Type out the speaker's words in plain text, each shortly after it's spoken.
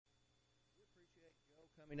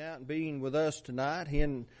coming out and being with us tonight. He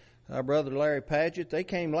and our brother Larry Paget, they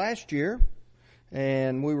came last year,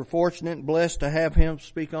 and we were fortunate and blessed to have him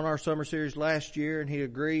speak on our summer series last year, and he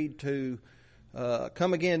agreed to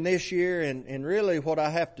come again this year. And really what I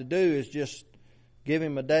have to do is just give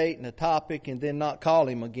him a date and a topic and then not call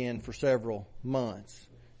him again for several months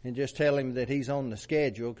and just tell him that he's on the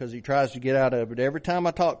schedule, because he tries to get out of it every time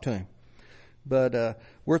I talk to him. But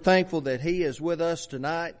we're thankful that he is with us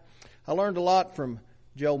tonight. I learned a lot from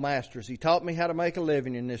Joe Masters. He taught me how to make a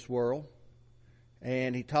living in this world,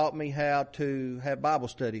 and he taught me how to have Bible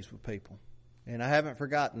studies with people, and I haven't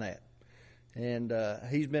forgotten that. And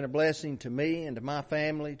he's been a blessing to me and to my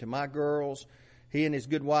family, to my girls. He and his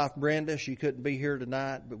good wife Brenda, she couldn't be here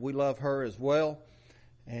tonight, but we love her as well.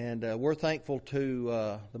 And we're thankful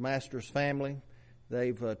to the Masters family.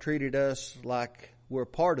 They've treated us like we're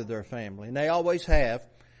part of their family, and they always have.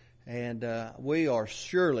 And we are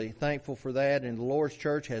surely thankful for that. And the Lord's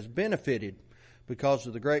Church has benefited because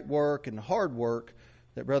of the great work and the hard work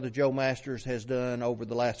that Brother Joe Masters has done over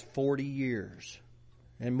the last 40 years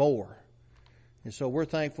and more. And so we're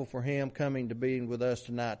thankful for him coming to being with us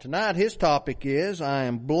tonight. Tonight his topic is, I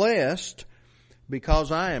am blessed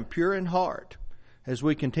because I am pure in heart, as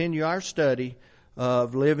we continue our study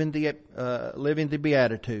of living the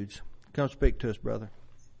Beatitudes. Come speak to us, brother.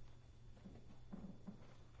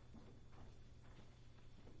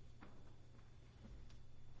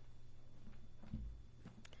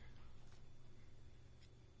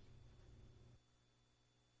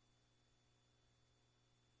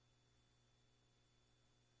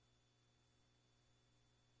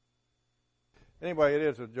 Anyway, it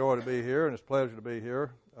is a joy to be here, and it's a pleasure to be here.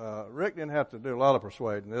 Rick didn't have to do a lot of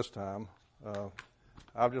persuading this time.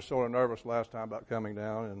 I was just sort of nervous last time about coming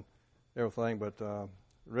down and everything, but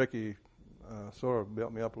Ricky sort of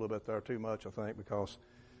built me up a little bit there too much, I think, because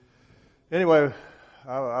anyway,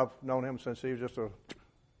 I've known him since he was just a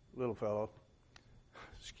little fellow,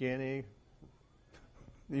 skinny.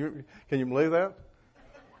 Can you believe that?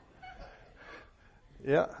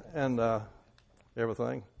 Yeah, and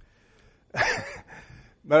everything.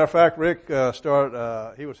 Matter of fact, Rick he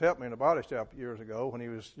was helping me in a body shop years ago when he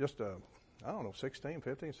was just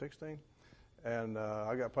 15, 16. And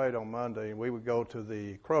I got paid on Monday, and we would go to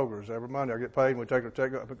the Kroger's every Monday. I get paid, and we'd go to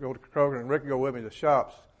Kroger, and Rick would go with me to the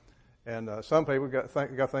shops. And some people got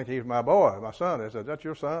to think he's my boy, my son. They said, "Is that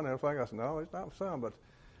your son?" And everything. I said, "No, he's not my son." But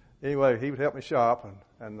anyway, he would help me shop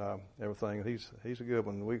and everything. And he's a good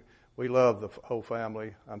one. We love the whole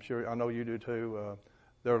family. I know you do too.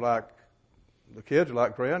 They're like, the kids are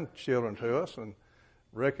like grandchildren to us, and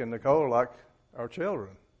Rick and Nicole are like our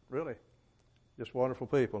children, really. Just wonderful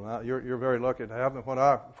people. Now, you're very lucky to have them.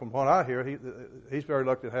 From what I hear, he's very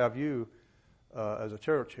lucky to have you as a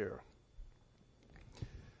church here.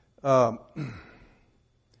 I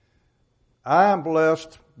am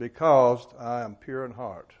blessed because I am pure in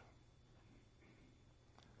heart.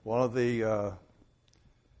 One of the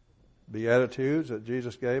Beatitudes that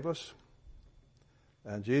Jesus gave us,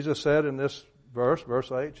 and Jesus said in this verse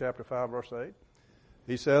 8, chapter 5, verse 8,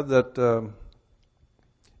 he said that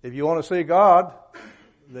if you want to see God,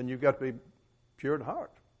 then you've got to be pure in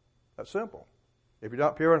heart. That's simple. If you're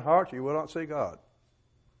not pure in heart, you will not see God.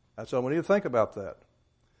 And so we need to think about that.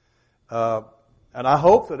 And I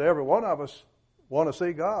hope that every one of us want to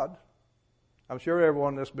see God. I'm sure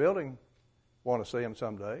everyone in this building want to see Him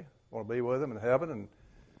someday, want to be with Him in heaven and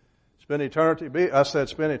spend eternity. Be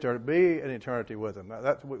in eternity with Him.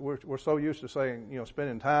 Now we're so used to saying,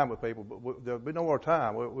 spending time with people, but there'll be no more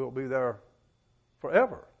time. We'll be there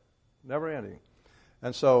forever, never ending.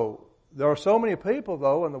 And so there are so many people,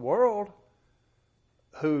 though, in the world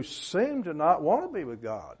who seem to not want to be with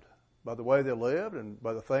God by the way they live and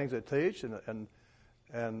by the things they teach and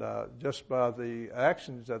just by the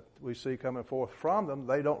actions that we see coming forth from them.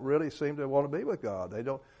 They don't really seem to want to be with God.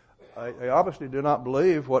 They obviously do not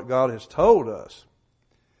believe what God has told us.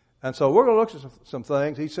 And so we're going to look at some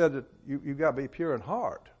things. He said that you've got to be pure in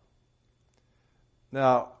heart.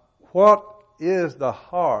 Now, what is the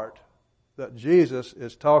heart that Jesus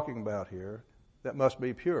is talking about here that must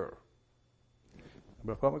be pure? I'm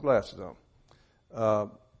going to put my glasses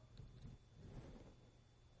on.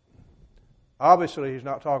 Obviously, he's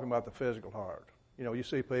not talking about the physical heart. You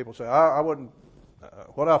see people say, I wouldn't,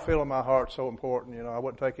 what I feel in my heart is so important, I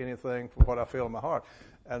wouldn't take anything from what I feel in my heart.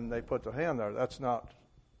 And they put their hand there. That's not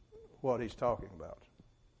what he's talking about.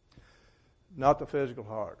 Not the physical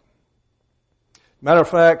heart. Matter of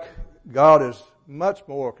fact, God is much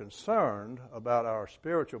more concerned about our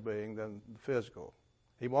spiritual being than the physical.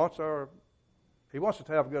 He wants us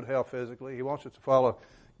to have good health physically. He wants us to follow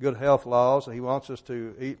good health laws. He wants us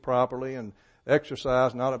to eat properly and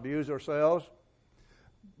exercise, not abuse ourselves.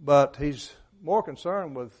 But he's more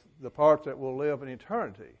concerned with the part that will live in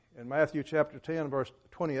eternity. In Matthew chapter 10, verse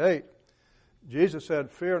 28, Jesus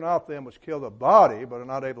said, "Fear not them which kill the body, but are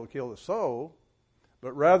not able to kill the soul,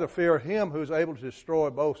 but rather fear him who is able to destroy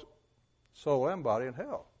both soul and body in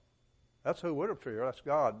hell." That's who we're to fear. That's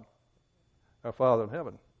God, our Father in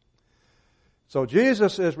heaven. So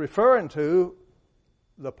Jesus is referring to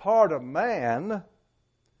the part of man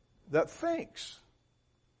that thinks.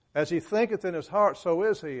 As he thinketh in his heart, so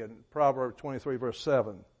is he, in Proverbs 23, verse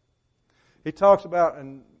 7. He talks about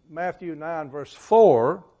in Matthew 9, verse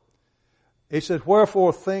 4, he says,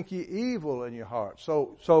 "Wherefore think ye evil in your heart?"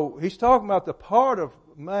 So he's talking about the part of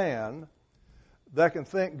man that can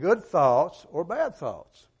think good thoughts or bad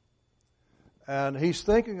thoughts. And he's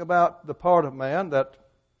thinking about the part of man that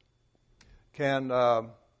can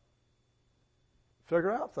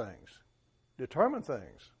figure out things, determine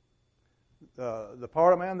things. The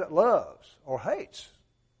part of man that loves or hates.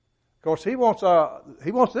 Of course, he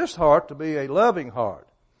wants this heart to be a loving heart.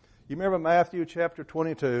 You remember Matthew chapter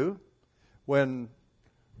 22 when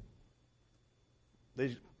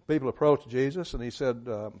these people approached Jesus and he said,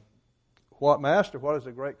 "What, Master, what is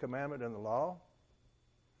the great commandment in the law?"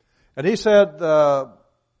 And he said,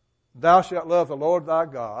 "Thou shalt love the Lord thy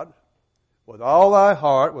God with all thy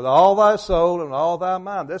heart, with all thy soul, and all thy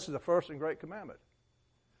mind." This is the first and great commandment.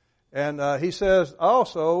 And he says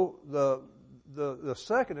also the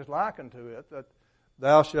second is likened to it, that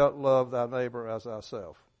thou shalt love thy neighbor as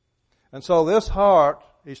thyself. And so this heart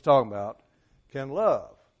he's talking about can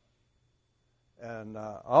love. And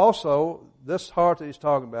also this heart that he's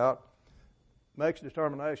talking about makes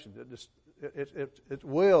determinations. It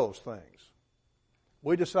wills things.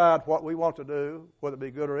 We decide what we want to do, whether it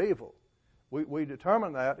be good or evil. We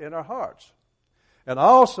determine that in our hearts. And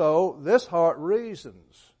also this heart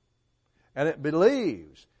reasons. And it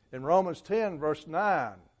believes. In Romans 10, verse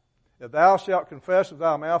 9, "If thou shalt confess with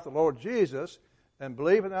thy mouth the Lord Jesus, and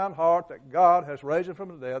believe in thine heart that God has raised him from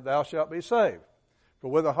the dead, thou shalt be saved. For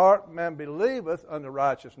with the heart man believeth unto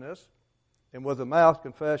righteousness, and with the mouth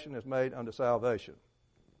confession is made unto salvation."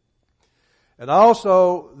 And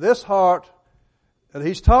also, this heart that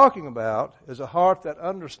he's talking about is a heart that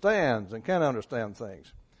understands and can understand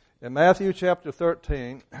things. In Matthew chapter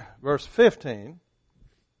 13, verse 15,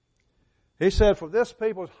 he said, "For this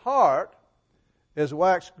people's heart is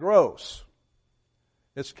waxed gross."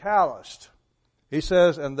 It's calloused. He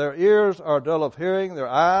says, "And their ears are dull of hearing, their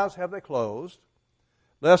eyes have they closed,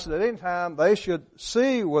 lest at any time they should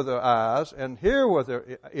see with their eyes and hear with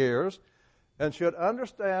their ears, and should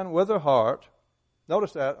understand with their heart,"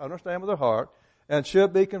 notice that, understand with their heart, "and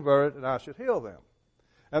should be converted, and I should heal them."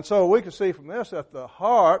 And so we can see from this that the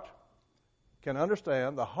heart can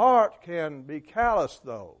understand. The heart can be calloused,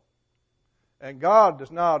 though. And God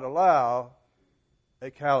does not allow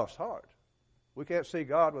a calloused heart. We can't see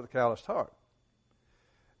God with a calloused heart.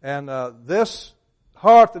 And this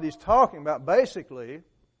heart that he's talking about basically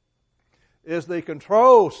is the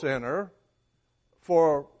control center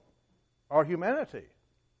for our humanity.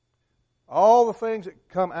 All the things that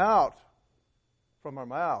come out from our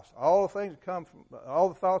mouths, all the things that come from, all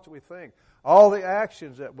the thoughts that we think, all the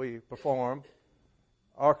actions that we perform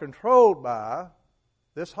are controlled by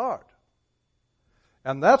this heart.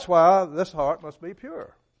 And that's why this heart must be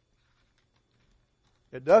pure.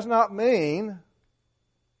 It does not mean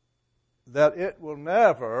that it will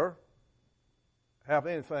never have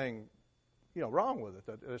anything, wrong with it.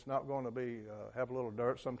 That it's not going to be have a little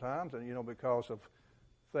dirt sometimes, and because of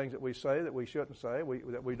things that we say that we shouldn't say,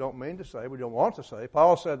 that we don't mean to say, we don't want to say.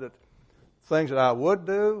 Paul said that things that I would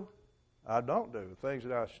do, I don't do. Things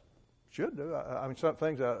that I should do, some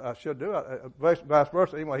things that I should do, vice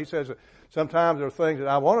versa. Anyway, he says that sometimes there are things that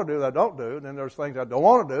I want to do that I don't do, and then there's things I don't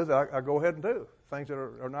want to do that I go ahead and do, things that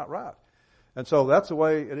are not right. And so that's the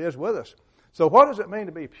way it is with us. So what does it mean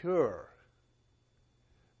to be pure?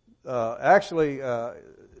 Actually,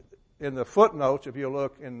 in the footnotes, if you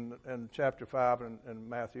look in chapter 5 in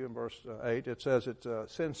Matthew in verse 8, it says it's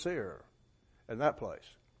sincere in that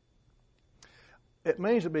place. It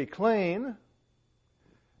means to be clean.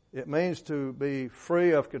 It means to be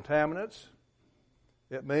free of contaminants.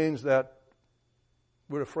 It means that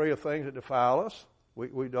we're free of things that defile us.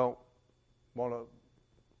 We don't want to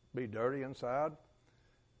be dirty inside.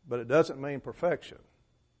 But it doesn't mean perfection.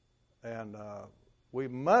 And we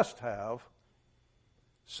must have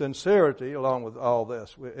sincerity along with all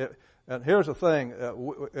this. And here's the thing.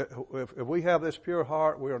 If we have this pure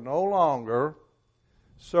heart, we are no longer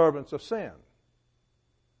servants of sin.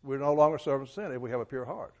 We're no longer servants of sin if we have a pure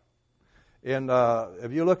heart. And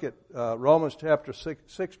if you look at Romans chapter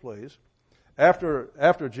 6, please.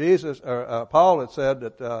 after Jesus, Paul had said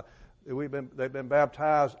that they've been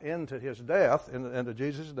baptized into his death, into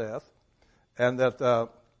Jesus' death, and that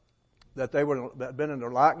they had been in the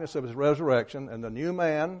likeness of his resurrection, and the new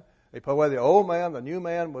man, they put away the old man, the new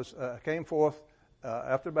man came forth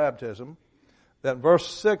after baptism. That in verse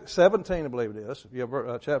 17, I believe it is,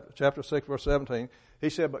 chapter 6, verse 17, he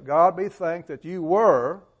said, "But God be thanked that you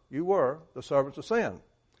were the servants of sin.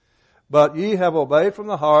 But ye have obeyed from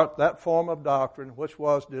the heart that form of doctrine which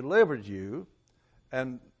was delivered you,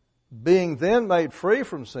 and being then made free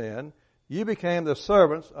from sin, ye became the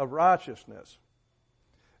servants of righteousness."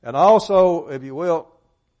 And also, if you will,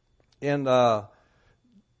 in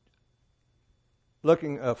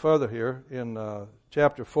looking further here in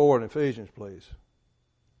chapter 4 in Ephesians, please.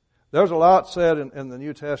 There's a lot said in the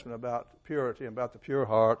New Testament about purity and about the pure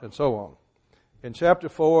heart and so on. In chapter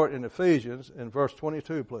 4 in Ephesians, in verse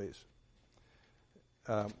 22, please.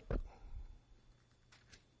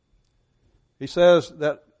 He says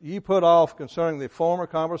that ye put off concerning the former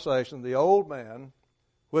conversation the old man,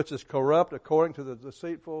 which is corrupt according to the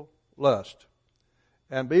deceitful lust,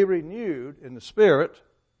 and be renewed in the spirit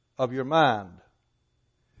of your mind.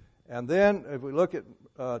 And then, if we look at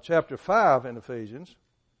chapter 5 in Ephesians,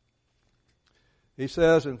 he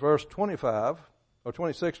says in verse 25, or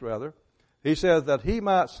 26 rather, he says that he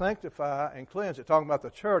might sanctify and cleanse it, talking about the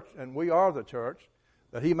church, and we are the church,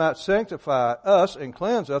 that he might sanctify us and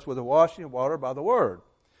cleanse us with the washing of water by the word,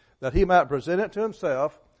 that he might present it to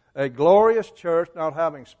himself a glorious church, not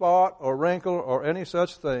having spot or wrinkle or any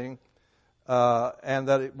such thing, and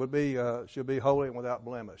that it would be should be holy and without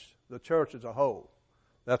blemish. The church as a whole.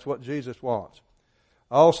 That's what Jesus wants.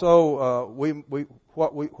 Also,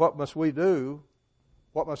 what must we do?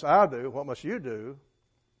 What must I do? What must you do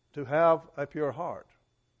to have a pure heart?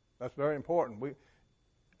 That's very important.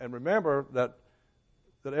 And remember that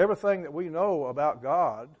everything that we know about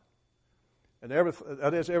God, and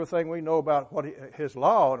that is everything we know about His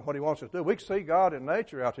law and what He wants us to do. We can see God in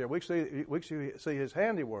nature out there. We can see His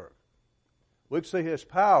handiwork. We can see His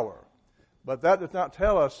power. But that does not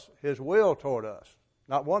tell us His will toward us.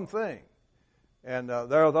 Not one thing. And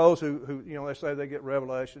there are those who they say they get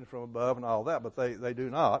revelation from above and all that, but they do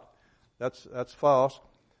not. That's false.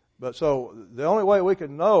 But so the only way we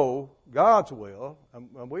can know God's will,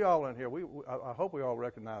 and we all in here, I hope we all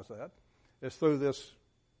recognize that, is through this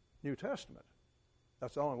New Testament.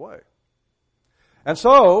 That's the only way. And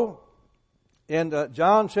so, in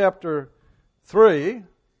John chapter 3,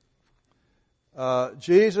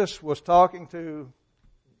 Jesus was talking to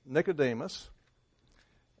Nicodemus,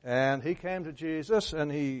 and he came to Jesus,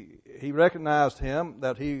 and he recognized him,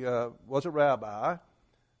 that he was a rabbi.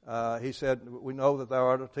 He said, "We know that thou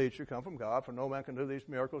art a teacher come from God, for no man can do these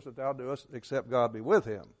miracles that thou doest, except God be with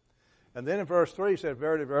him." And then in verse 3 he said,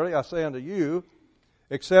 "Verily, verily, I say unto you,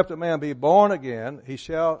 except a man be born again, he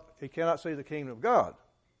cannot see the kingdom of God,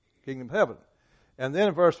 kingdom of heaven." And then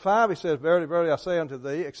in verse 5 he says, "Verily, verily, I say unto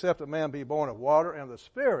thee, except a man be born of water and of the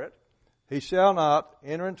Spirit, he shall not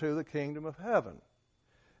enter into the kingdom of heaven."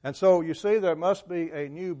 And so you see there must be a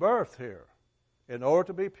new birth here. In order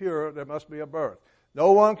to be pure, there must be a birth.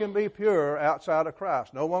 No one can be pure outside of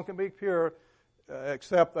Christ. No one can be pure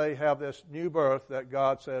except they have this new birth that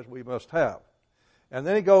God says we must have. And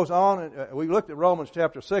then he goes on, and we looked at Romans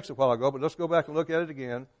chapter 6 a while ago, but let's go back and look at it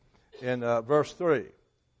again in verse 3.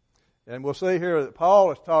 And we'll see here that Paul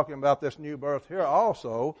is talking about this new birth here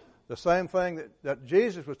also, the same thing that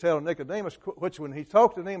Jesus was telling Nicodemus, which when he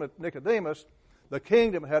talked to Nicodemus, the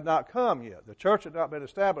kingdom had not come yet. The church had not been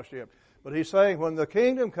established yet. But he's saying when the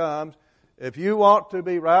kingdom comes, if you want to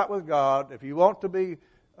be right with God, if you want to be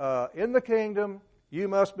in the kingdom, you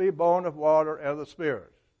must be born of water and of the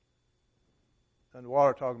Spirit. And the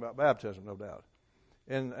water talking about baptism, no doubt.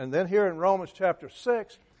 And then here in Romans chapter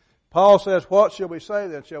 6, Paul says, "What shall we say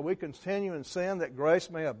then? Shall we continue in sin that grace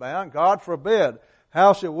may abound? God forbid.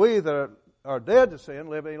 How shall we that are dead to sin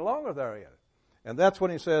live any longer therein?" And that's when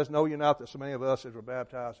he says, "Know ye not that so many of us as were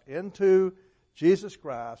baptized into Jesus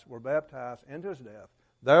Christ were baptized into His death?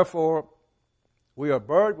 Therefore, we are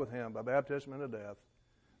buried with Him by baptism into death,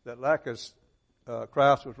 that like as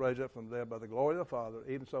Christ was raised up from the dead by the glory of the Father,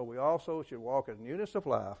 even so we also should walk in newness of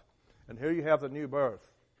life." And here you have the new birth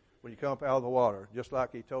when you come up out of the water, just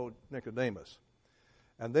like he told Nicodemus.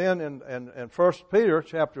 And then in 1 Peter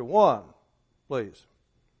chapter 1, please.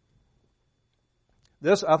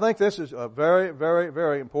 I think this is a very, very,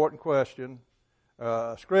 very important question,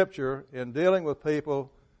 Scripture, in dealing with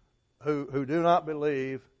people who do not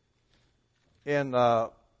believe in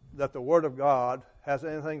that the Word of God has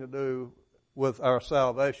anything to do with our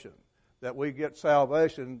salvation, that we get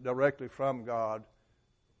salvation directly from God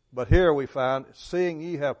But here we find, seeing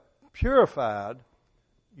ye have purified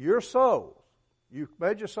your souls. You've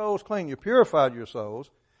made your souls clean. You purified your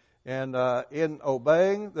souls. And in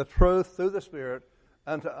obeying the truth through the Spirit,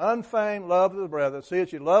 unto unfeigned love of the brethren, see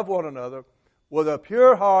that you love one another with a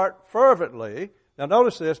pure heart fervently. Now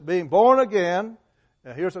notice this, being born again,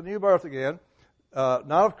 and here's a new birth again, not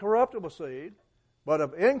of corruptible seed, but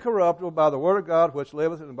of incorruptible by the word of God, which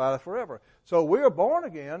liveth and abideth forever. So we are born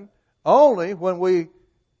again only when we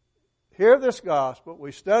hear this gospel,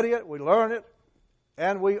 we study it, we learn it,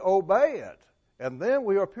 and we obey it. And then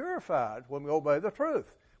we are purified when we obey the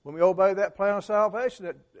truth. When we obey that plan of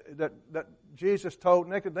salvation that Jesus told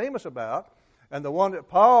Nicodemus about, and the one that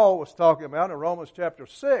Paul was talking about in Romans chapter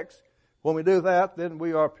 6, when we do that, then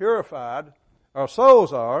we are purified, our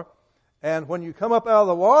souls are, and when you come up out of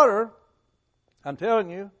the water, I'm telling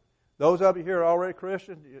you, those of you here are already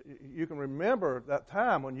Christian, you can remember that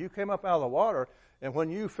time when you came up out of the water and when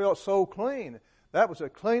you felt so clean. That was the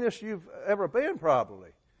cleanest you've ever been probably,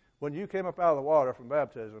 when you came up out of the water from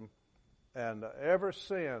baptism, and every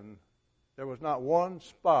sin, there was not one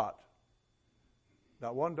spot,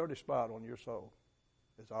 not one dirty spot on your soul.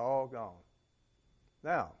 It's all gone.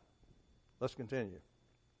 Now, let's continue.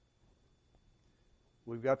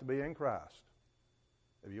 We've got to be in Christ.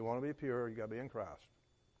 If you want to be pure, you've got to be in Christ.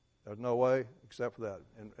 There's no way except for that.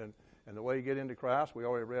 And the way you get into Christ, we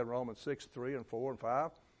already read Romans 6, 3 and 4 and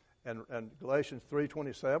 5. And Galatians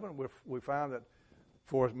 3:27, we found that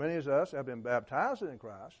for as many as us have been baptized in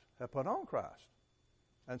Christ, have put on Christ.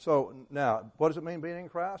 And so, now, what does it mean being in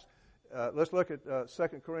Christ? Let's look at 2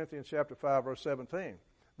 Corinthians chapter 5, verse 17.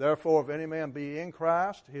 Therefore, if any man be in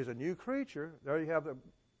Christ, he's a new creature. There you have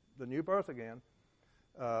the new birth again.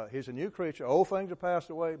 He's a new creature. Old things are passed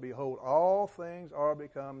away. Behold, all things are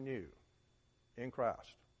become new in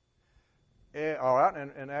Christ. All right,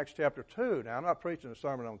 in Acts chapter 2. Now, I'm not preaching a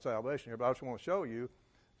sermon on salvation here, but I just want to show you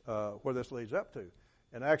where this leads up to.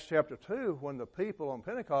 In Acts chapter 2, when the people on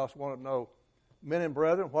Pentecost wanted to know, men and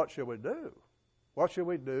brethren, what should we do? What should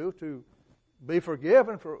we do to be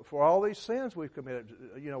forgiven for all these sins we've committed?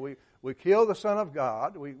 You know, we killed the Son of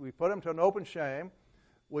God. We put him to an open shame.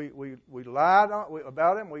 We lied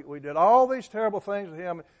about him. We did all these terrible things to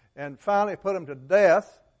him and finally put him to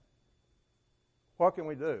death. What can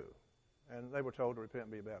we do? And they were told to repent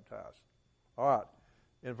and be baptized. All right.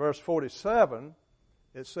 In verse 47,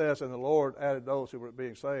 it says, and the Lord added those who were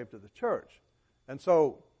being saved to the church. And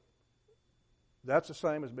so, that's the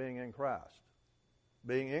same as being in Christ.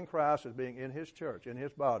 Being in Christ is being in his church, in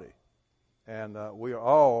his body. And we are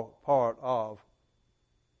all part of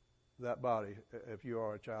that body if you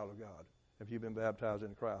are a child of God, if you've been baptized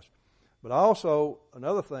in Christ. But also,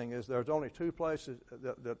 another thing is there's only two places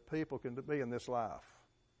that people can be in this life,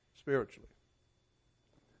 spiritually.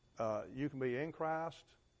 You can be in Christ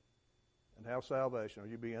and have salvation, or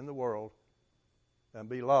you be in the world and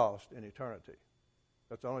be lost in eternity.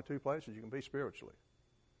 That's the only two places you can be spiritually.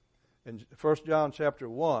 In 1 John chapter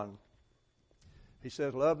 1, he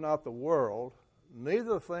says, love not the world,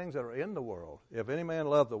 neither the things that are in the world. If any man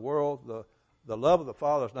love the world, the love of the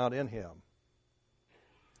Father is not in him.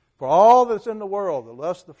 For all that's in the world, the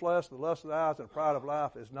lust of the flesh, the lust of the eyes, and the pride of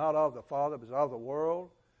life is not of the Father, but is of the world.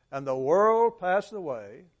 And the world passeth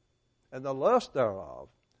away, and the lust thereof.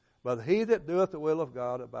 But he that doeth the will of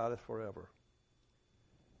God abideth forever.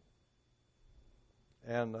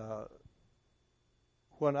 And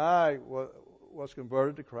when I was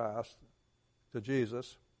converted to Christ, to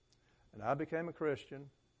Jesus, and I became a Christian,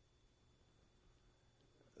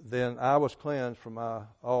 then I was cleansed from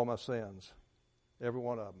all my sins, every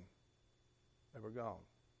one of them. They were gone.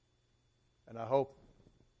 And I hope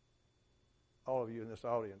all of you in this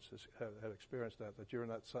audience have experienced that you're in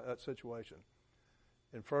that situation.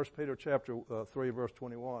 In 1 Peter chapter 3, verse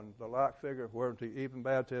 21, the like figure whereunto even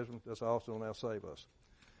baptism does also now save us.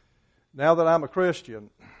 Now that I'm a Christian,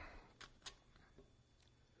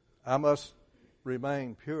 I must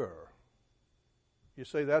remain pure. You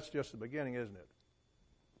see, that's just the beginning, isn't it?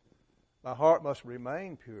 My heart must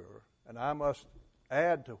remain pure, and I must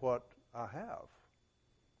add to what I have.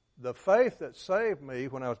 The faith that saved me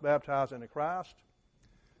when I was baptized into Christ,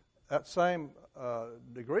 that same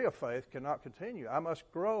degree of faith cannot continue. I must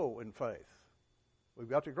grow in faith. We've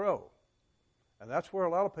got to grow. And that's where a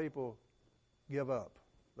lot of people give up.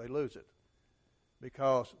 They lose it.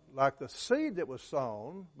 Because like the seed that was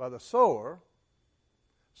sown by the sower,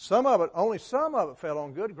 only some of it fell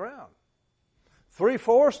on good ground.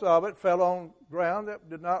 3/4 of it fell on ground that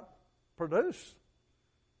did not produce.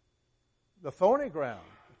 The thorny ground,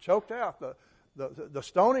 choked out. The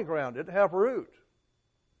stony ground didn't have root.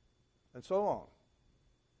 And so on.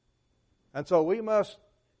 And so we must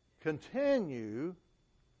continue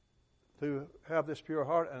to have this pure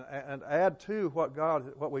heart and add to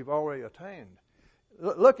what we've already attained.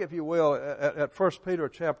 Look, if you will, at 1 Peter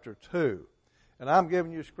chapter 2. And I'm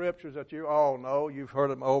giving you scriptures that you all know. You've heard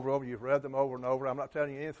them over and over. You've read them over and over. I'm not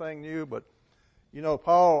telling you anything new, but, you know,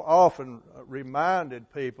 Paul often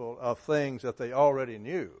reminded people of things that they already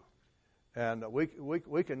knew. And we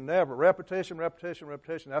can never, repetition,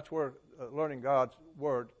 that's where learning God's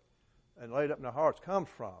Word and laid up in our hearts comes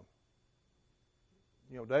from.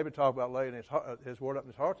 You know, David talked about laying his Word up in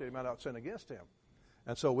his heart that he might not sin against him.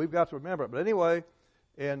 And so we've got to remember it. But anyway,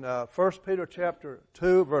 in 1 Peter chapter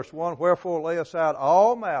 2, verse 1, wherefore lay aside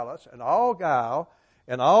all malice and all guile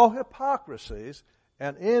and all hypocrisies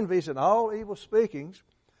and envies and all evil speakings,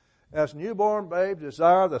 as newborn babes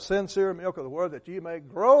desire the sincere milk of the word, that you may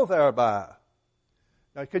grow thereby.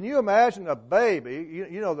 Now, can you imagine a baby?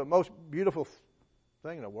 You know, the most beautiful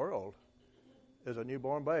thing in the world is a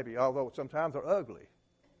newborn baby, although sometimes they're ugly.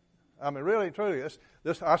 I mean, really, truly,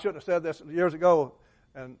 this I shouldn't have said this years ago,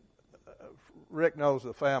 and Rick knows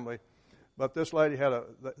the family, but this lady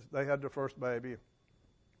they had their first baby,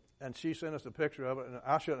 and she sent us a picture of it, and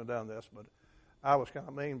I shouldn't have done this, but I was kind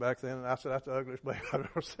of mean back then, and I said, that's the ugliest baby I've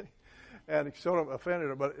ever seen. And it sort of offended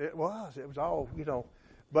her, but it was all, you know.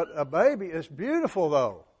 But a baby is beautiful,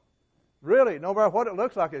 though. Really, no matter what it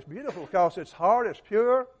looks like, it's beautiful because it's hard, it's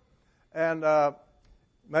pure, and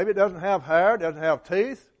maybe it doesn't have hair, it doesn't have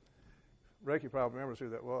teeth. Ricky probably remembers who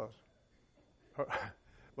that was.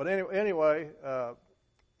 But anyway,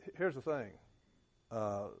 here's the thing.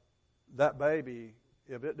 That baby,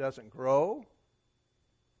 if it doesn't grow,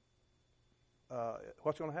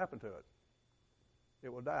 what's going to happen to it?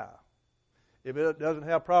 It will die. If it doesn't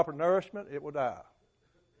have proper nourishment, it will die.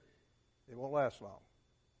 It won't last long.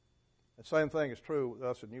 The same thing is true with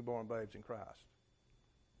us as newborn babes in Christ.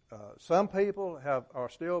 Some people are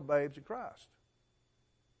still babes in Christ,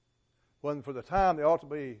 when for the time they ought to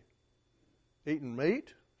be eating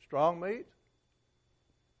meat, strong meat.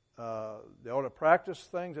 They ought to practice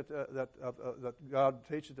things that God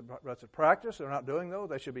teaches us to practice. They're not doing those.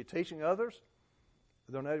 They should be teaching others.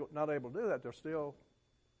 They're not able to do that. They're still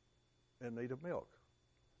in need of milk.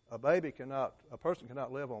 A person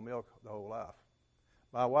cannot live on milk the whole life.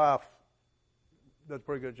 My wife does a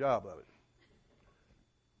pretty good job of it.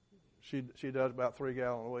 She does about 3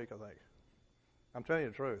 gallons a week, I think. I'm telling you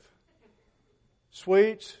the truth.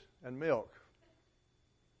 Sweets and milk.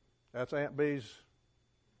 That's Aunt B's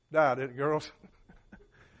diet, isn't it, girls?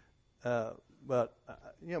 But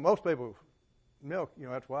you know, most people, milk, you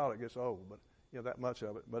know, after a while it gets old, but you know, that much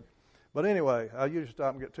of it. But anyway, I usually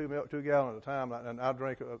stop and get 2 gallons at a time, and I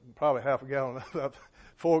drink probably half a gallon,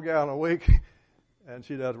 4 gallons a week, and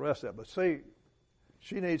she does the rest of it. But see,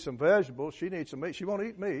 she needs some vegetables. She needs some meat. She won't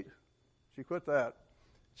eat meat. She quit that.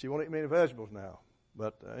 She won't eat many vegetables now.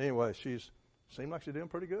 But anyway, seems like she's doing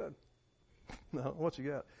pretty good. No, what's she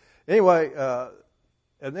got? Anyway,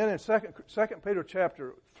 and then in 2 Peter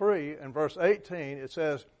chapter 3 and verse 18, it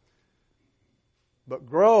says, but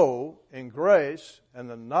grow in grace and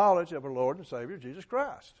the knowledge of our Lord and Savior, Jesus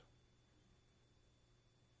Christ.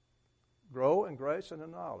 Grow in grace and the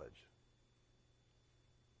knowledge.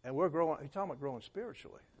 And we're growing, he's talking about growing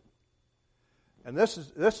spiritually. And this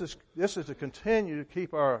is to continue to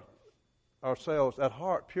keep ourselves, that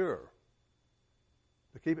heart, pure.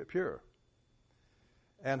 To keep it pure.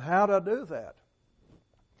 And how to do that?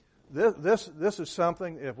 This is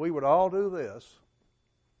something, if we would all do this,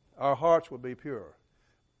 our hearts would be pure.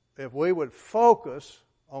 If we would focus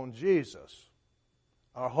on Jesus,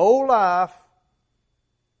 our whole life,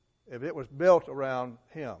 if it was built around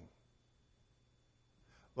Him.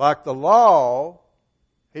 Like the law,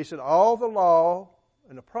 he said all the law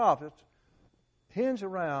and the prophets hinge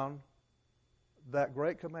around that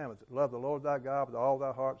great commandment, love the Lord thy God with all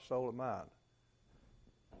thy heart, soul, and mind.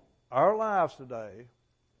 Our lives today,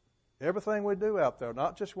 everything we do out there,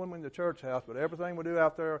 not just when we're in the church house, but everything we do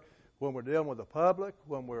out there when we're dealing with the public,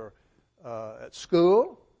 when we're at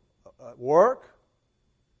school, at work,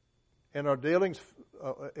 in our dealings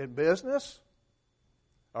in business,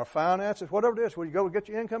 our finances, whatever it is, when you go to get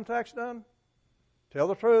your income tax done, tell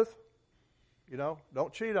the truth. You know,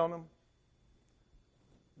 don't cheat on them.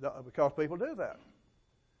 Because people do that.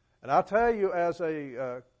 And I tell you, as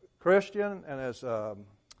a Christian and as I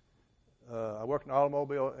worked in the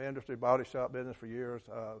automobile industry, body shop business for years,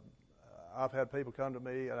 I've had people come to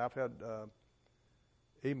me, and I've had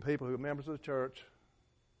even people who are members of the church,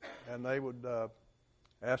 and they would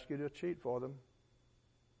ask you to cheat for them.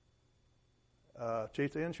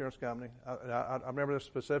 Cheat the insurance company. I remember this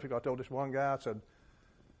specifically. I told this one guy, I said,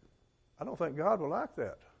 I don't think God would like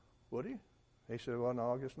that, would he? He said, well,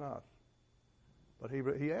 no, I guess not. But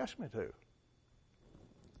he asked me to.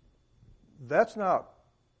 That's not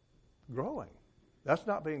growing. That's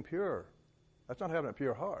not being pure. That's not having a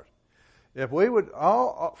pure heart. If we would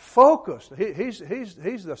all focus, he's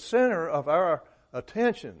the center of our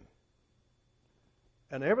attention.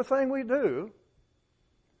 And everything we do,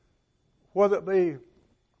 whether it be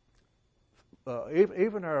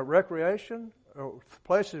even our recreation, or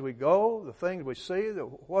places we go, the things we see,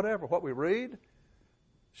 whatever, what we read,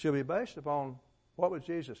 should be based upon what would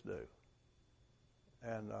Jesus do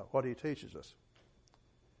and what he teaches us.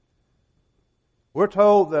 We're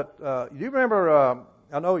told that, you remember,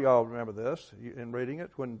 I know y'all remember this in reading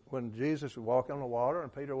it, when Jesus was walking on the water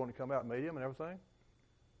and Peter wanted to come out and meet him and everything.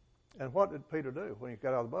 And what did Peter do when he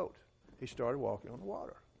got out of the boat? He started walking on the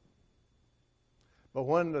water. But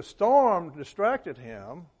when the storm distracted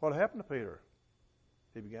him, what happened to Peter?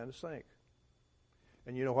 He began to sink.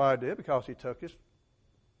 And you know why he did? Because he took his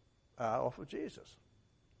eye off of Jesus.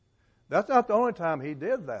 That's not the only time he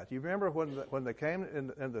did that. You remember when they came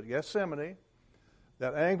in the Gethsemane,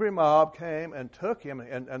 that angry mob came and took him,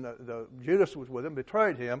 and the Judas was with him,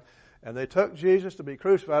 betrayed him, and they took Jesus to be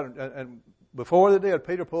crucified. And before they did,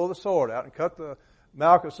 Peter pulled the sword out and cut the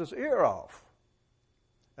Malchus's ear off.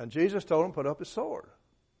 And Jesus told him to put up his sword.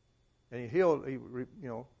 And he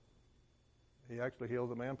actually healed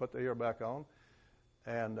the man, put the ear back on.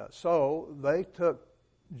 And so they took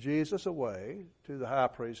Jesus away to the high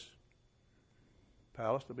priest's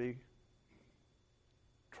palace to be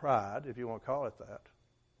tried, if you want to call it that.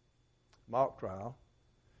 Mock trial.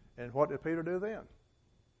 And what did Peter do then?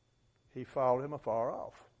 He followed him afar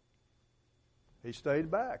off. He stayed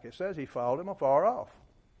back. It says he followed him afar off.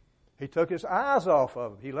 He took his eyes off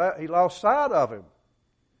of him. He lost sight of him.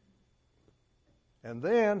 And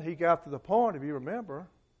then he got to the point, if you remember,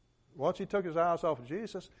 once he took his eyes off of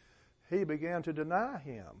Jesus, he began to deny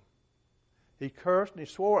him. He cursed and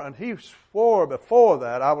he swore before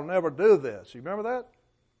that, I will never do this. You remember that?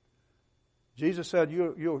 Jesus said,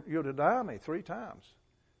 you'll deny me 3 times.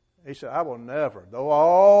 He said, I will never. Though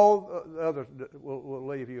all the others will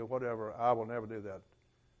leave you or whatever, I will never do that.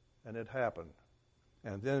 And it happened.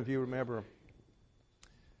 And then if you remember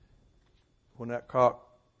when that cock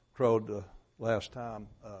crowed the last time,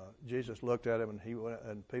 Jesus looked at him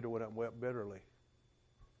and Peter went up and wept bitterly.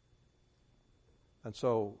 And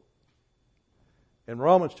so in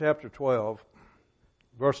Romans chapter 12,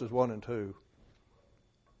 verses 1 and 2,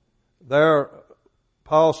 there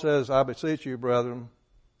Paul says, I beseech you, brethren,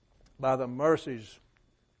 by the mercies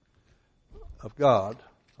of God,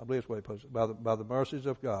 I believe that's the way he puts it, by the mercies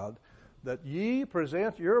of God, that ye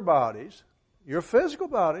present your bodies, your physical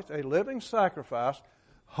bodies, a living sacrifice,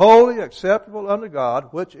 holy, acceptable unto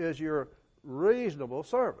God, which is your reasonable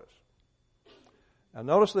service. And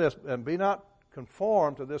notice this, and be not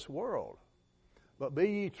conformed to this world, but be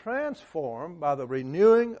ye transformed by the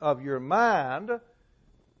renewing of your mind,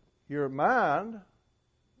 your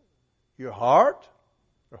heart,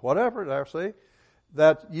 or whatever there, see,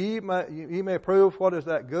 that ye may prove what is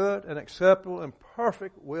that good and acceptable and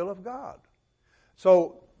perfect will of God.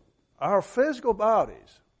 So our physical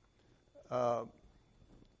bodies,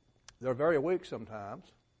 they're very weak sometimes.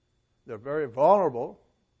 They're very vulnerable.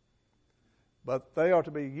 But they are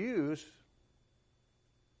to be used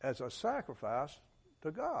as a sacrifice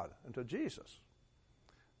to God and to Jesus.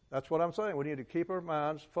 That's what I'm saying. We need to keep our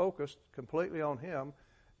minds focused completely on Him,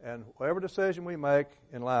 and whatever decision we make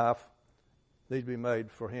in life needs to be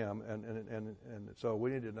made for Him. And so we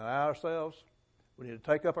need to deny ourselves. We need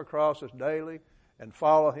to take up our crosses daily and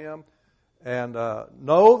follow Him, and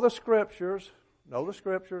know the Scriptures. Know the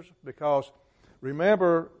Scriptures, because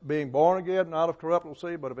remember, being born again, not of corruptible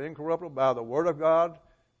seed, but of incorruptible, by the Word of God,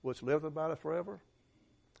 which liveth about us forever.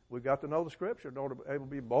 We've got to know the Scripture in order to be able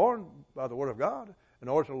to be born by the Word of God, in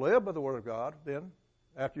order to live by the Word of God, then,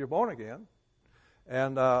 after you're born again.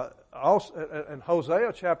 And also in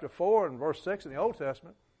Hosea chapter 4 and verse 6 in the Old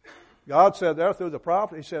Testament, God said there through the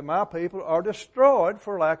prophet, He said, my people are destroyed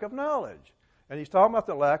for lack of knowledge. And He's talking about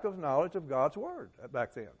the lack of knowledge of God's Word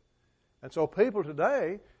back then. And so people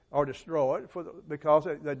today are destroyed because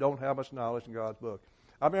they don't have much knowledge in God's book.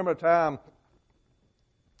 I remember a time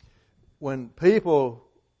when people,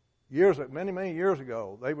 many years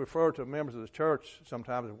ago, they referred to members of the church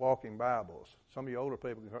sometimes as walking Bibles. Some of you older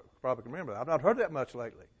people probably can remember that. I've not heard that much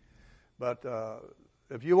lately. But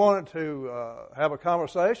if you wanted to have a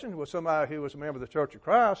conversation with somebody who was a member of the Church of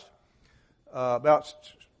Christ about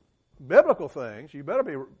biblical things, you better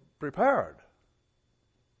be prepared.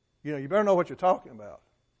 You better know what you're talking about.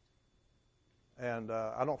 And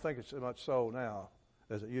I don't think it's so much so now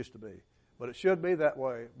as it used to be. But it should be that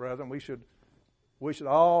way, brethren. We should We should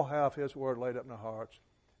all have His Word laid up in our hearts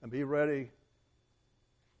and be ready.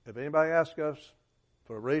 If anybody asks us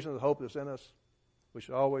for a reason of the hope that's in us, we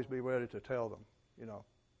should always be ready to tell them,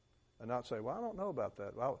 and not say, well, I don't know about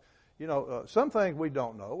that. Well, some things we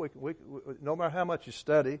don't know. We no matter how much you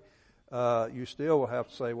study, you still will have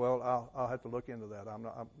to say, well, I'll have to look into that.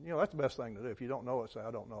 That's the best thing to do. If you don't know it, say,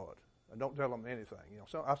 I don't know it. And don't tell them anything.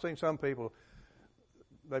 So I've seen some people,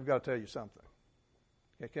 they've got to tell you something.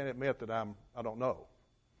 They can't admit that I don't know.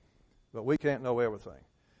 But we can't know everything.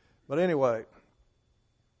 But anyway,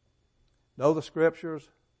 know the Scriptures.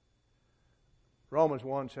 Romans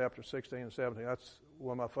 1, chapter 16 and 17. That's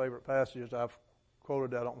one of my favorite passages. I've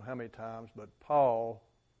quoted that I don't know how many times, but Paul,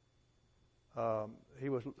 he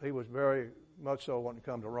was very much so wanting to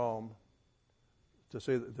come to Rome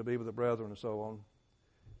to be with the brethren and so on.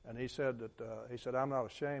 And he said I'm not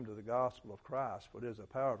ashamed of the gospel of Christ, for it is the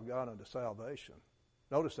power of God unto salvation.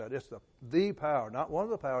 Notice that. It's the power, not one of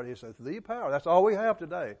the powers. He says the power. That's all we have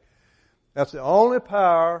today. That's the only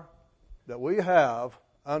power that we have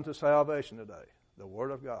unto salvation today. The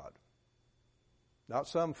Word of God. Not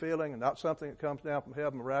some feeling and not something that comes down from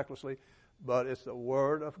heaven miraculously, but it's the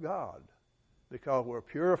Word of God. Because we're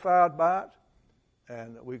purified by it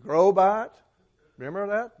and we grow by it. Remember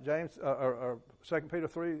that? James or 2 Peter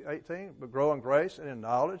 3:18, but grow in grace and in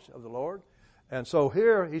knowledge of the Lord. And so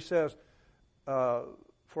here he says,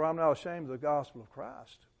 for I'm not ashamed of the gospel of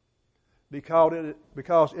Christ.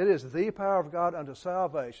 Because it is the power of God unto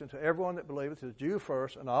salvation to everyone that believeth, to the Jew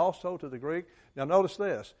first, and also to the Greek. Now notice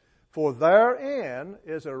this. For therein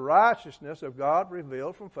is the righteousness of God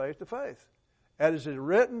revealed from faith to faith. As it is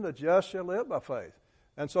written, the just shall live by faith.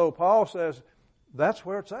 And so Paul says that's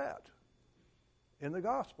where it's at in the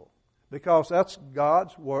gospel. Because that's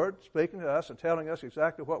God's Word speaking to us and telling us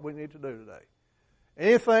exactly what we need to do today.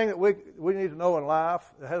 Anything that we need to know in life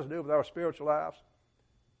that has to do with our spiritual lives,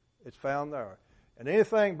 it's found there. And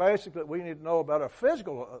anything basic that we need to know about our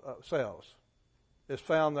physical selves is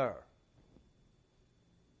found there.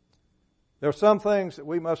 There are some things that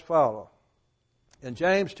we must follow. In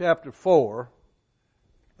James chapter 4,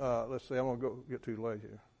 let's see, I'm going to get too late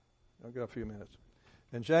here. I've got a few minutes.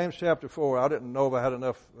 In James chapter 4, I didn't know if I had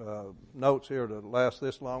enough notes here to last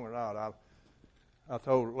this long or not. I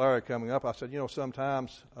told Larry coming up, I said,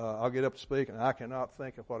 sometimes I'll get up to speak and I cannot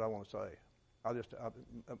think of what I want to say.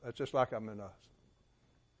 It's just like I'm in a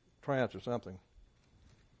trance or something.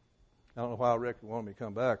 I don't know why Rick wanted me to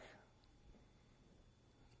come back.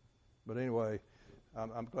 But anyway,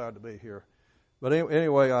 I'm glad to be here. But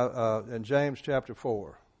anyway, in James chapter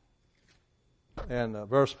 4, and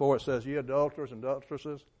verse 4, it says, Ye adulterers and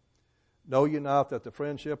adulteresses, know ye not that the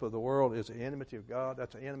friendship of the world is the enmity of God?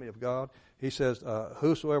 That's the enemy of God. He says,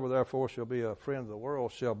 whosoever therefore shall be a friend of the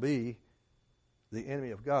world shall be the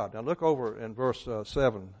enemy of God. Now look over in verse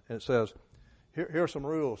 7, and it says, here are some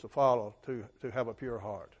rules to follow to have a pure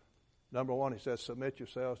heart. Number 1, he says, submit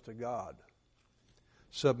yourselves to God.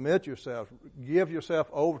 Submit yourself. Give yourself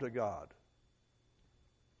over to God.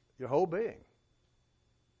 Your whole being.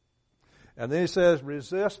 And then he says,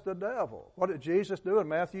 resist the devil. What did Jesus do in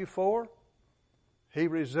Matthew 4? He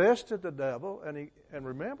resisted the devil, and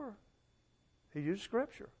remember, he used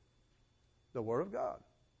Scripture, the Word of God.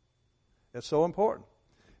 It's so important.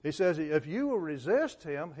 He says, if you will resist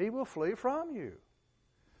him, he will flee from you.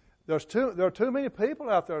 There are too many people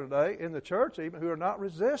out there today, in the church even, who are not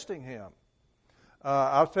resisting him.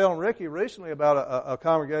 I was telling Ricky recently about a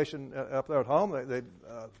congregation up there at home.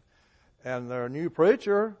 And their new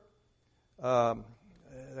preacher,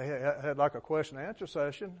 they had like a question and answer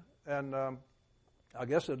session, and I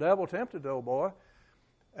guess the devil tempted the old boy.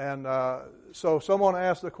 And so someone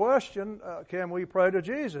asked the question, can we pray to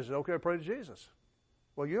Jesus? Is it okay to pray to Jesus?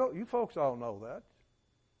 Well, you folks all know that.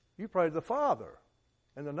 You pray to the Father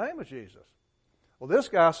in the name of Jesus. Well, this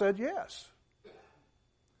guy said yes.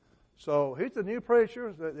 So he's the new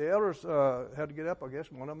preacher. The elders had to get up, I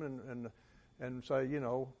guess, one of them, and say,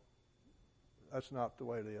 that's not the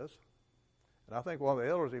way it is. And I think one of the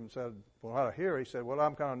elders even said, well, out of here, he said, well,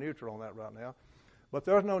 I'm kind of neutral on that right now. But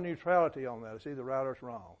there's no neutrality on that. It's either right or it's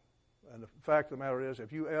wrong. And the fact of the matter is,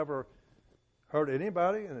 if you ever heard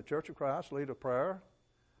anybody in the Church of Christ lead a prayer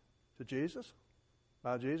to Jesus,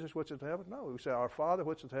 by Jesus which is in heaven, no. We say, Our Father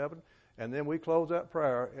which is in heaven, and then we close that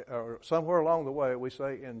prayer, or somewhere along the way we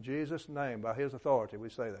say, in Jesus' name, by His authority, we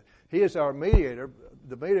say that. He is our mediator,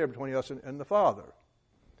 the mediator between us and the Father.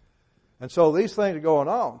 And so these things are going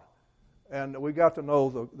on, and we got to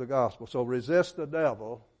know the gospel. So resist the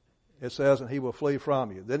devil, it says, and he will flee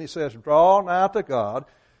from you. Then he says, draw nigh to God,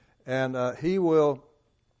 and he will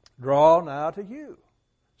draw nigh to you.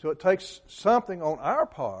 So it takes something on our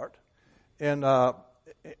part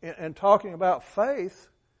in talking about faith,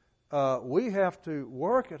 we have to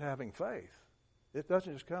work at having faith. It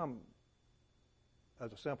doesn't just come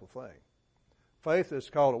as a simple thing. Faith is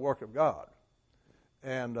called a work of God.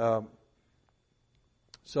 And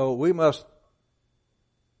so we must,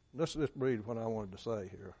 let's just read what I wanted to say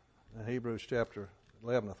here. In Hebrews chapter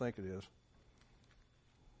 11, I think it is.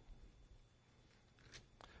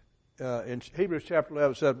 In Hebrews chapter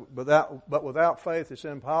 11 it said, but without faith it's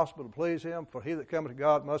impossible to please Him, for he that cometh to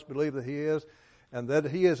God must believe that He is, and that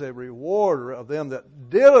He is a rewarder of them that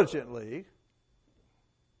diligently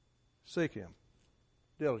seek Him.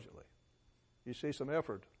 Diligently. You see some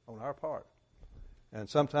effort on our part. And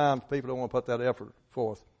sometimes people don't want to put that effort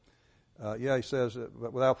forth. He says,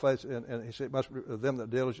 but without faith, and he said, it must be them that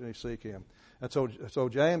diligently seek Him. And so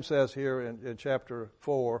James says here in chapter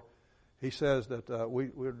 4, he says that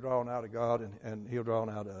we're drawn out of God and He'll draw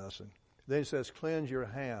out of us. And then he says, cleanse your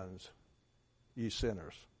hands, ye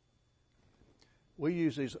sinners. We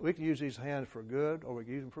can use these hands for good, or we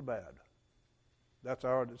can use them for bad. That's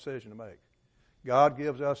our decision to make. God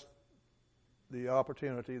gives us the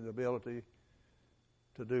opportunity, the ability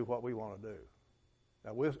to do what we want to do.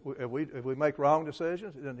 Now, if we make wrong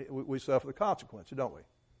decisions, then we suffer the consequences, don't we?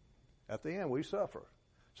 At the end, we suffer.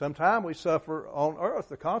 Sometimes we suffer on earth.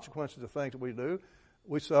 The consequences of things that we do,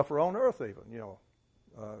 we suffer on earth even,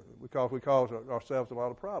 because we cause ourselves a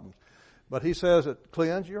lot of problems. But he says that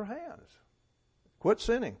cleanse your hands. Quit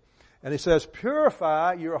sinning. And he says,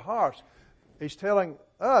 purify your hearts. He's telling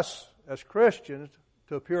us as Christians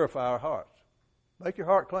to purify our hearts. Make your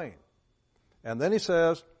heart clean. And then he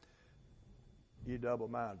says, ye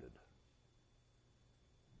double-minded.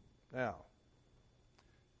 Now,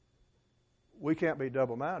 we can't be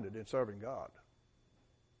double-minded in serving God.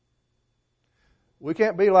 We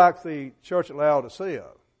can't be like the church at Laodicea.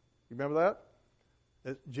 You remember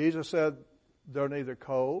that? Jesus said, they're neither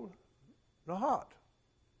cold nor hot.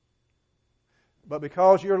 But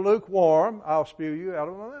because you're lukewarm, I'll spew you out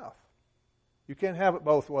of my mouth. You can't have it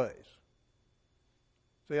both ways.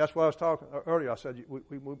 See, that's why I was talking earlier. I said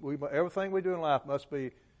everything we do in life must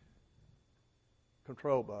be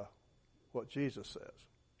controlled by what Jesus says.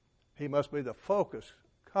 He must be the focus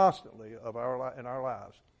constantly of in our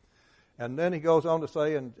lives. And then he goes on to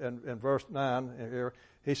say in verse 9 here,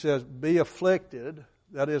 he says, be afflicted,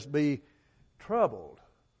 that is, be troubled.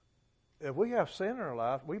 If we have sin in our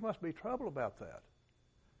life, we must be troubled about that.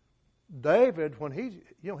 David, when he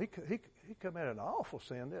committed an awful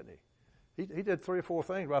sin, didn't he? He did 3 or 4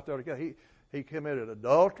 things right there together. He committed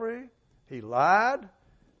adultery, he lied,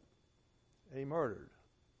 and he murdered.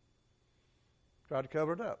 Tried to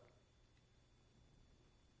cover it up.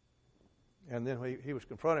 And then when he was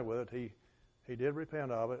confronted with it, he did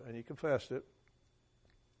repent of it, and he confessed it,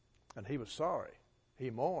 and he was sorry. He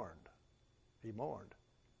mourned. He mourned.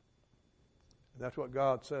 And that's what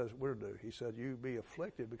God says we're to do. He said, you be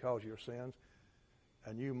afflicted because of your sins,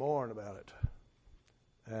 and you mourn about it.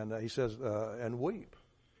 And he says, and weep.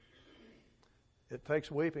 It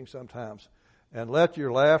takes weeping sometimes. And let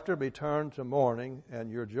your laughter be turned to mourning,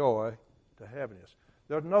 and your joy to heaviness.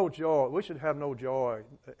 There's no joy. We should have no joy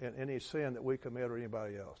in any sin that we commit or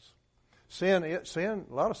anybody else. Sin, a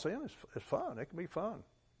lot of sin is fun. It can be fun.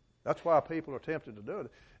 That's why people are tempted to do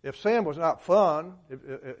it. If sin was not fun,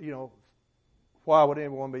 why would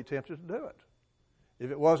anyone be tempted to do it?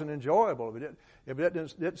 If it wasn't enjoyable, if it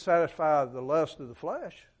didn't satisfy the lust of the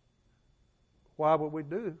flesh, why would we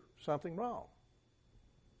do something wrong?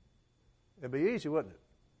 It'd be easy, wouldn't it?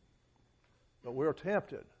 But we're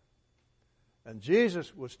tempted. And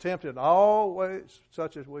Jesus was tempted in all ways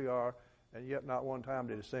such as we are, and yet not one time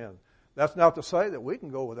did he sin. That's not to say that we can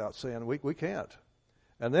go without sin. We can't.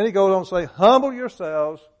 And then he goes on to say, humble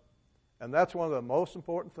yourselves, and that's one of the most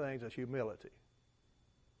important things is humility.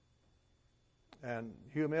 And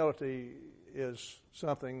humility is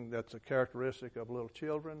something that's a characteristic of little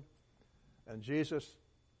children. And Jesus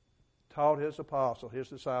taught his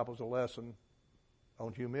disciples a lesson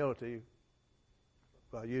on humility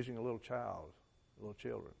by using a little child, little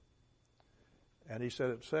children. And he said,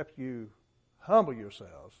 except you humble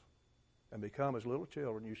yourselves and become as little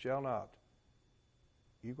children, you shall not.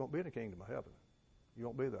 You won't be in the kingdom of heaven. You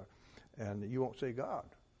won't be there. And you won't see God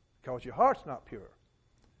because your heart's not pure.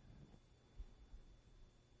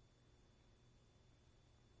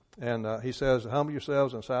 And he says, humble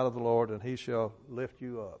yourselves in the sight of the Lord, and he shall lift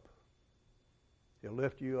you up. He'll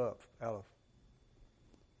lift you up out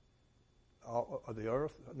of the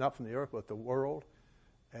earth, not from the earth, but the world,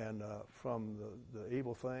 and from the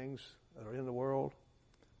evil things that are in the world.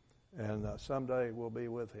 And someday we'll be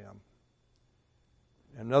with him.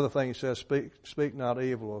 Another thing he says, speak not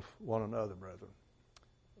evil of one another, brethren.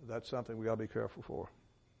 That's something we got to be careful for.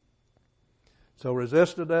 So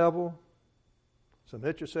resist the devil.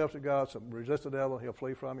 Submit yourself to God. Resist the devil. He'll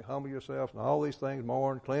flee from you. Humble yourself. And all these things.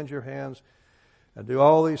 Mourn. Cleanse your hands. And do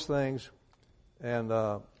all these things. And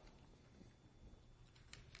then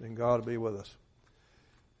God will be with us.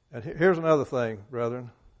 And here's another thing,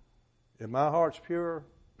 brethren. If my heart's pure,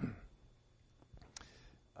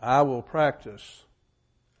 I will practice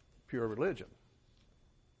pure religion.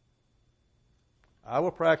 I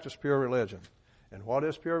will practice pure religion. And what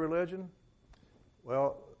is pure religion?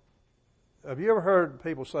 Well, have you ever heard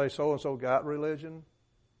people say so-and-so got religion?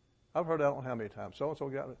 I've heard that I don't know how many times. So-and-so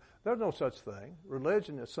got religion. There's no such thing.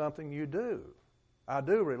 Religion is something you do. I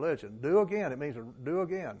do religion. Do again. It means to do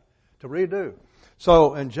again. To redo.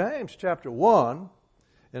 So in James chapter 1,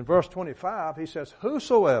 in verse 25, he says,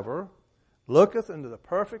 Whosoever looketh into the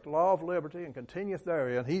perfect law of liberty and continueth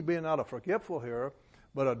therein, he being not a forgetful hearer,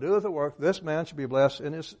 but a doer of the work, this man shall be blessed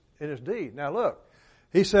in his deed. Now look,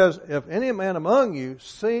 he says, If any man among you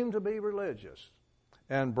seem to be religious,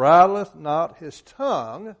 and bridleth not his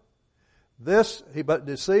tongue, this he but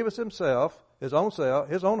deceiveth himself, his own self,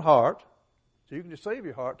 his own heart. So you can deceive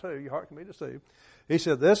your heart too. Your heart can be deceived. He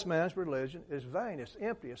said, this man's religion is vain. It's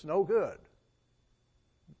empty. It's no good.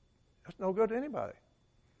 It's no good to anybody.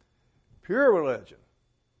 Pure religion,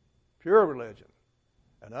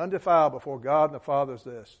 and undefiled before God and the Father is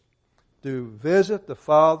this: to visit the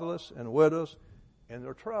fatherless and widows in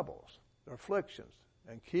their troubles, their afflictions,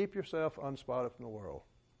 and keep yourself unspotted from the world.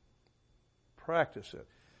 Practice it.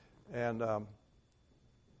 And I'll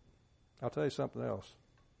tell you something else.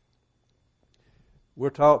 We're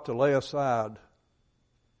taught to lay aside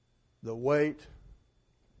the weight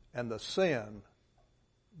and the sin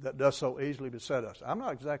that does so easily beset us. I'm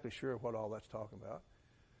not exactly sure what all that's talking about.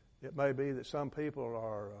 It may be that some people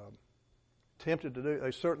are tempted to do,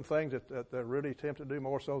 there's certain things that they're really tempted to do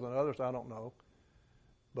more so than others. I don't know.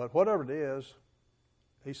 But whatever it is,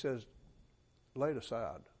 he says, lay it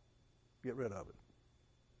aside. Get rid of it.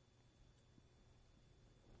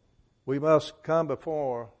 We must come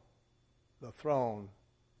before the throne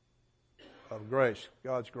of grace,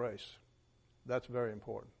 God's grace. That's very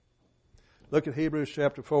important. Look at Hebrews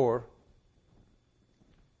chapter 4.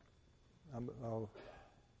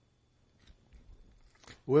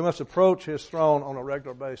 We must approach his throne on a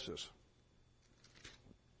regular basis.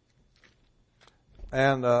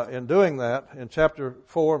 And in doing that, in chapter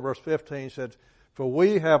 4, verse 15, said, For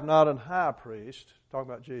we have not an high priest,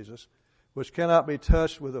 talking about Jesus, which cannot be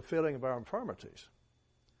touched with the feeling of our infirmities,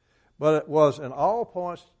 but it was in all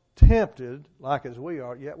points tempted like as we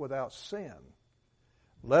are, yet without sin.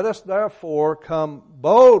 Let us therefore come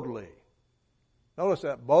boldly, notice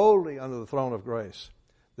that, boldly under the throne of grace,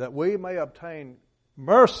 that we may obtain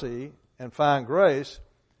mercy and find grace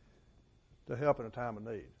to help in a time of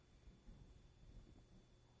need.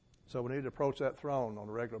 So we need to approach that throne on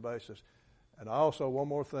a regular basis. And also, one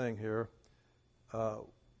more thing here.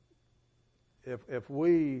 If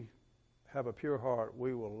we have a pure heart,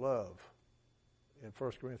 we will love. In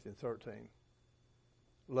 1 Corinthians 13,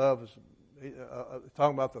 love is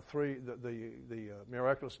talking about the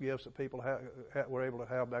miraculous gifts that people were able to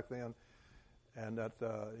have back then, and that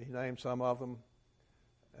he named some of them,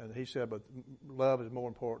 and he said, but love is more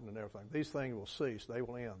important than everything. These things will cease; they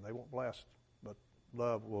will end. They won't last, but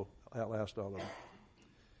love will outlast all of them.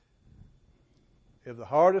 If the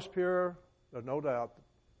heart is pure, there's no doubt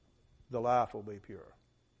the life will be pure.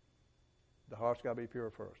 The heart's got to be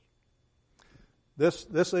pure first.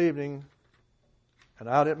 This evening, and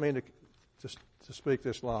I didn't mean to speak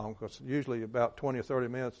this long, because usually about 20 or 30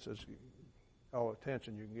 minutes is all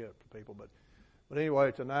attention you can get from people. But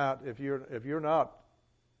anyway, tonight, if you're not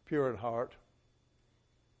pure in heart,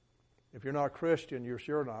 if you're not Christian, you're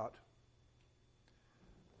sure not.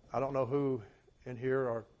 I don't know who in here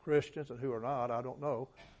are Christians and who are not. I don't know.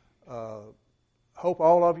 Hope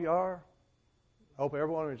all of you are. Hope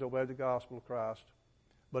everyone has obeyed the gospel of Christ.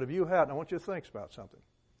 But if you hadn't, I want you to think about something.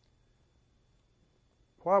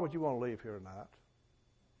 Why would you want to leave here tonight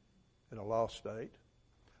in a lost state,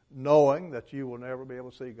 knowing that you will never be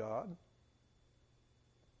able to see God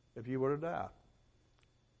if you were to die?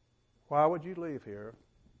 Why would you leave here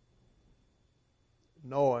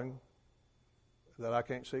knowing that I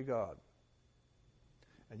can't see God?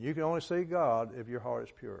 And you can only see God if your heart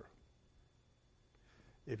is pure.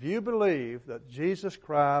 If you believe that Jesus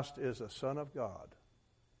Christ is the Son of God,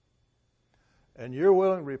 and you're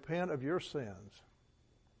willing to repent of your sins,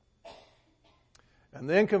 and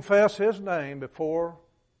then confess His name before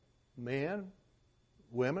men,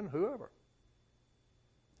 women, whoever,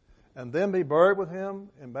 and then be buried with Him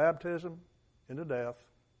in baptism into death,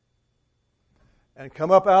 and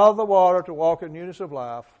come up out of the water to walk in newness of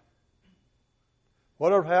life,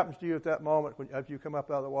 whatever happens to you at that moment, after you come up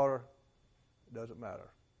out of the water, it doesn't matter.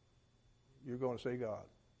 You're going to see God.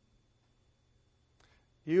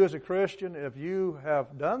 You as a Christian, if you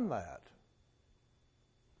have done that,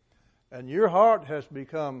 and your heart has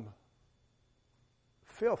become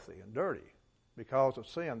filthy and dirty because of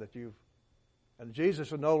sin that and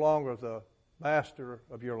Jesus is no longer the master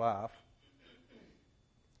of your life,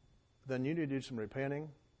 then you need to do some repenting,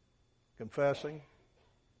 confessing,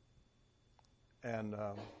 and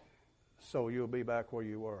so you'll be back where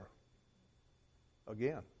you were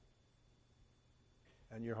again,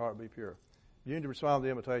 and your heart be pure. If you need to respond to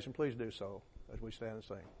the invitation, please do so as we stand and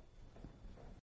sing.